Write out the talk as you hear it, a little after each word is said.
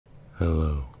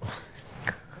Hello,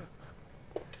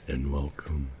 and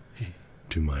welcome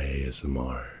to my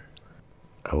ASMR.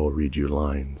 I will read you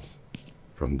lines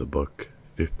from the book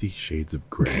 50 Shades of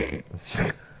Grey.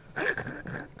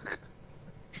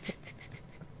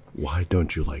 Why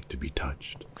don't you like to be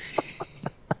touched?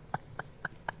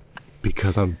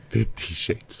 Because I'm 50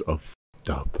 shades of f***ed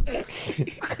up.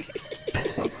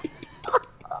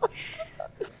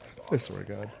 I swear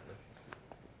to God.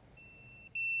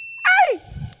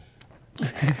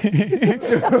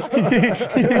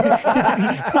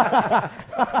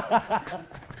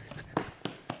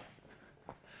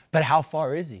 But how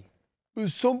far is he?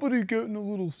 Is somebody getting a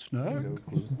little snack?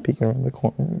 Peeking around the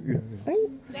corner. You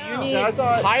need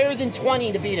higher than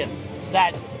 20 to beat him.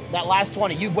 That last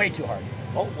 20, you way too hard.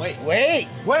 Oh, wait.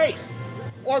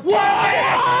 Or Whoa!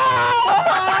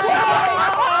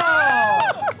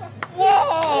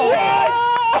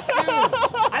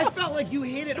 I felt like you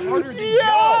hit it harder than you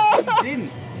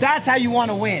didn't. That's how you want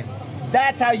to win.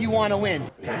 That's how you want to win.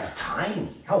 That's tiny.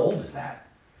 How old is that?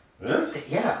 This?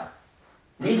 Yeah.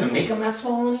 They even make them that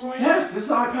small anyway? Yes, this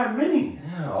is an iPad mini.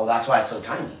 Yeah, oh, that's why it's so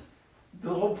tiny.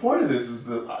 The whole point of this is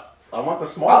that I want the Well,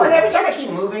 smaller. like every time I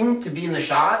keep moving to be in the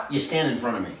shot, you stand in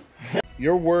front of me.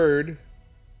 Your word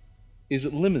is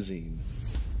limousine.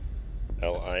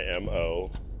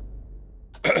 L-I-M-O.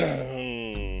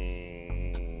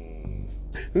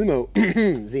 Limo.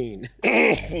 Zine.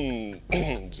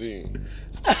 Zine.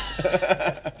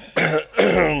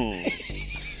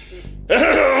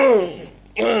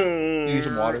 You need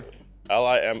some water?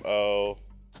 L-I-M-O-S-S-I-N-E.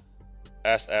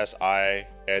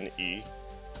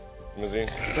 Limousine.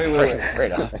 Wait.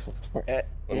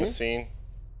 Limousine.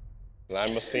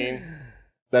 Limousine.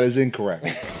 That is incorrect.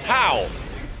 How?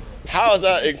 How is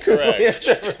that incorrect?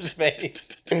 Trevor's face.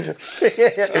 How is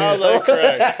that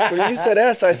incorrect? When you said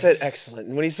S, I said excellent.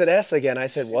 And when he said S again, I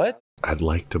said what? I'd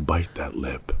like to bite that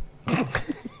lip.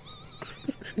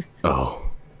 Oh.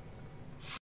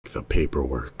 F the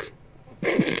paperwork.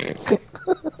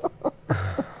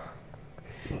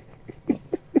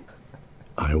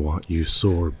 I want you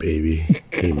sore, baby,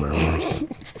 he murmurs.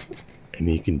 And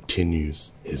he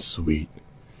continues his sweet,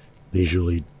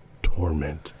 leisurely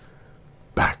torment.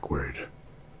 Backward,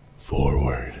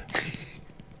 forward.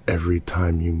 Every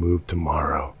time you move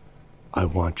tomorrow, I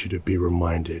want you to be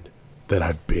reminded that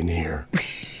I've been here.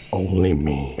 Only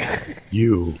me.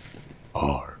 You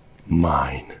are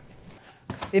mine.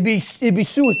 It'd be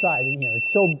suicide in here.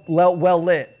 It's so well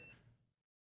lit.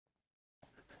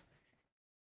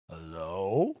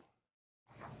 Hello?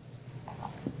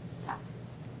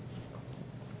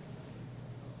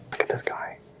 Look at this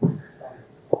guy.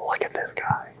 Look at this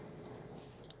guy.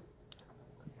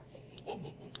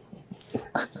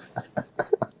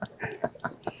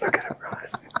 Look at him run.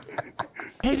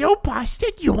 Hello,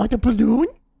 Pasta. Do you want a balloon?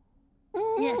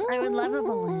 Yes, I would love a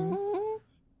balloon.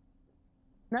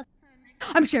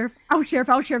 I'm sheriff.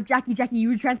 Jackie, you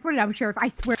were transported. I'm sheriff. I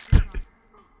swear.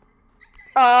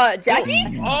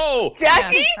 Jackie? Oh!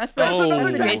 Jackie? That's the There were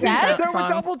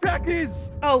double Jackies!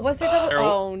 Oh, was there double?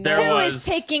 Oh no. There Who was. is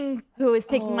taking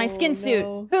my skin suit?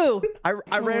 Who?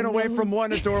 I ran away from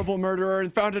one adorable murderer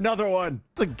and found another one.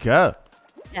 It's a go.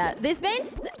 Yeah, this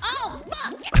means. Oh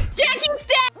fuck! Jackie's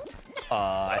dead.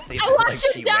 I think I watched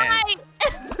him die.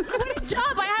 Good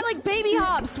job. I had like baby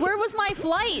hops. Where was my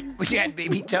flight? We had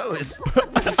baby toes. No!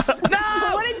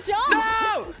 What a jump!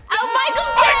 No! Oh, Michael!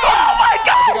 Oh my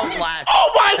god! I think I was last.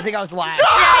 Oh my I think I was last.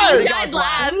 God! Yeah, you I guys was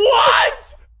last. last.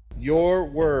 What? Your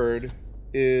word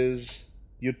is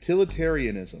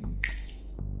utilitarianism.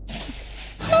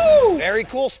 Very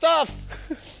cool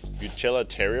stuff.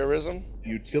 Utilitarianism?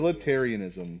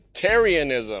 Utilitarianism.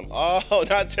 Tarianism. Oh,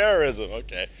 not terrorism.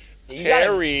 Okay. You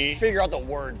gotta figure out the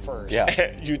word first. Yeah.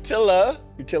 Utila.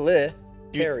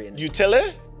 Utilitarian.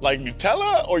 Utila? Like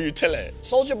Nutella or Utila?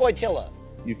 Soldier Boy Tilla.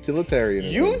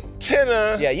 Utilitarianism.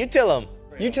 Utina. Yeah, you tell him.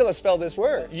 You tell us spell this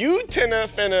word. Utina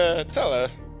finna tella.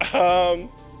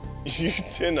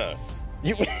 Utina.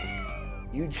 You.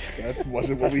 That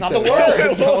wasn't what That's we not said. the word.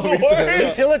 That's not the word.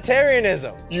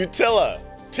 Utilitarianism.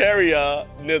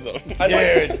 Utilitarianism.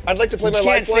 Dude, I'd like to play my you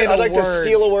can't lifeline. say the I'd like to word.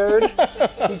 steal a word. You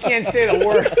can't say the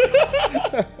word.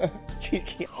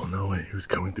 Oh no, wait, who's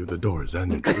coming through the door? Is that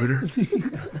an intruder?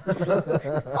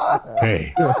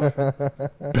 Hey,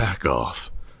 back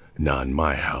off. Not in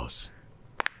my house.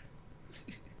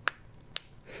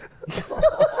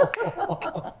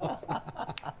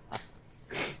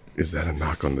 Is that a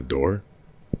knock on the door?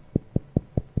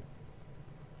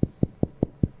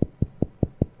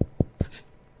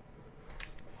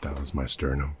 That was my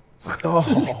sternum.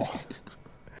 Oh.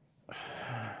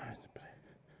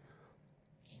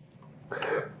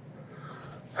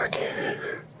 Okay.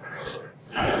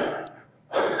 I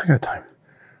got time.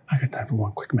 I got time for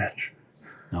one quick match.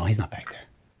 No, he's not back there.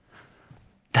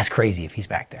 That's crazy if he's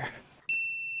back there.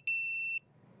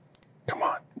 Come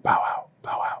on. Bow out.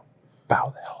 Bow out.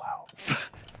 Bow the hell out.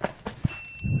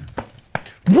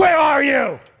 Where are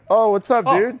you? Oh, what's up,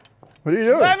 dude? What are you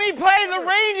doing? Let me play the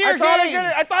reindeer game.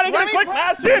 I thought I got a quick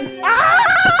match in.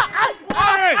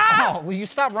 Oh, will you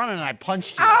stop running and I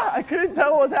punched you. I couldn't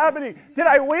tell what was happening. Did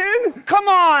I win? Come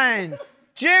on.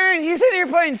 Jared, he's in here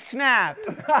playing Snap.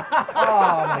 Oh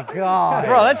my God.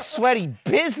 Bro, that's sweaty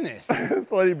business.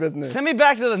 Sweaty business. Send me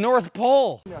back to the North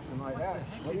Pole.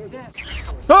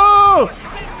 Oh!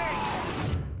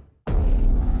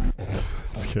 That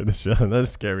scared the shit out of me.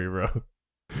 That's scary, bro.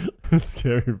 That's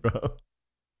scary, bro.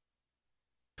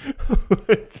 Oh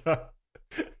my God.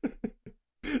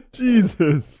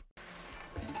 Jesus.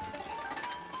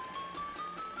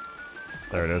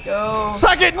 There it is. Go.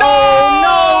 Suck it! No! Oh,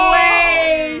 no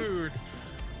way!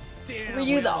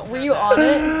 Were you on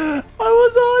it? I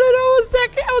was on it.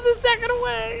 I was a second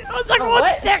away. I was like Oh,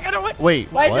 1 second away. Wait,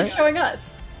 Why what? is it showing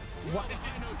us?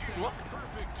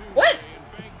 What?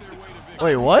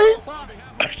 Wait, what?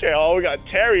 Okay, oh, we got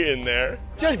Terry in there.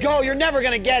 Just go. You're never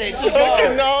going to get it. Just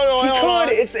Okay, no, He hold on.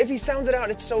 could. It's if he sounds it out,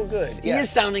 it's so good. He is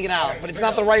sounding it out, but it's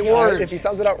not the right word. If he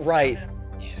sounds it out right.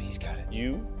 Yeah, he's got it.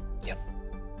 You? Yep.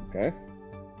 Okay.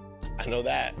 I know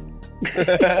that.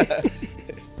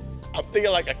 I'm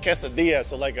thinking like a quesadilla,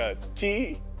 so like a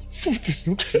T. There's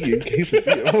no T in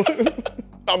quesadilla.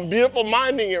 I'm beautiful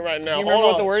minding it right now. Do you remember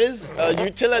what the word is?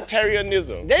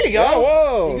 Utilitarianism. There you go. Yeah,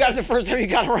 whoa. You got it the first time you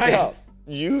got it right. Yeah.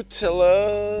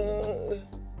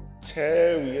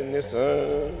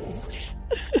 Utilitarianism.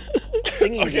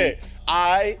 Okay,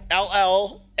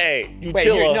 I-L-L-A. Wait,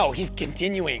 here, no, he's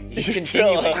continuing. He's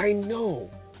continuing. I know.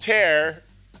 Tear,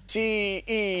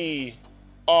 T-E-R-R-anism,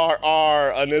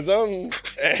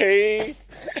 A-N-I-S-M.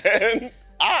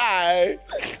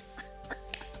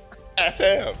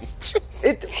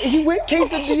 He went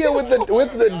quesadilla with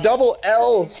the double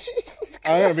L.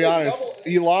 I'm gonna be honest.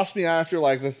 You lost me after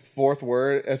like the fourth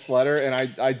word, its letter, and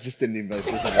I just didn't even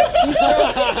listen to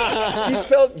it. He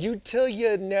spelled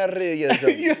utilitarianism.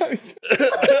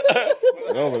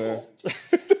 Over there.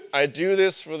 I do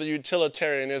this for the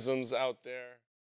utilitarianisms out there.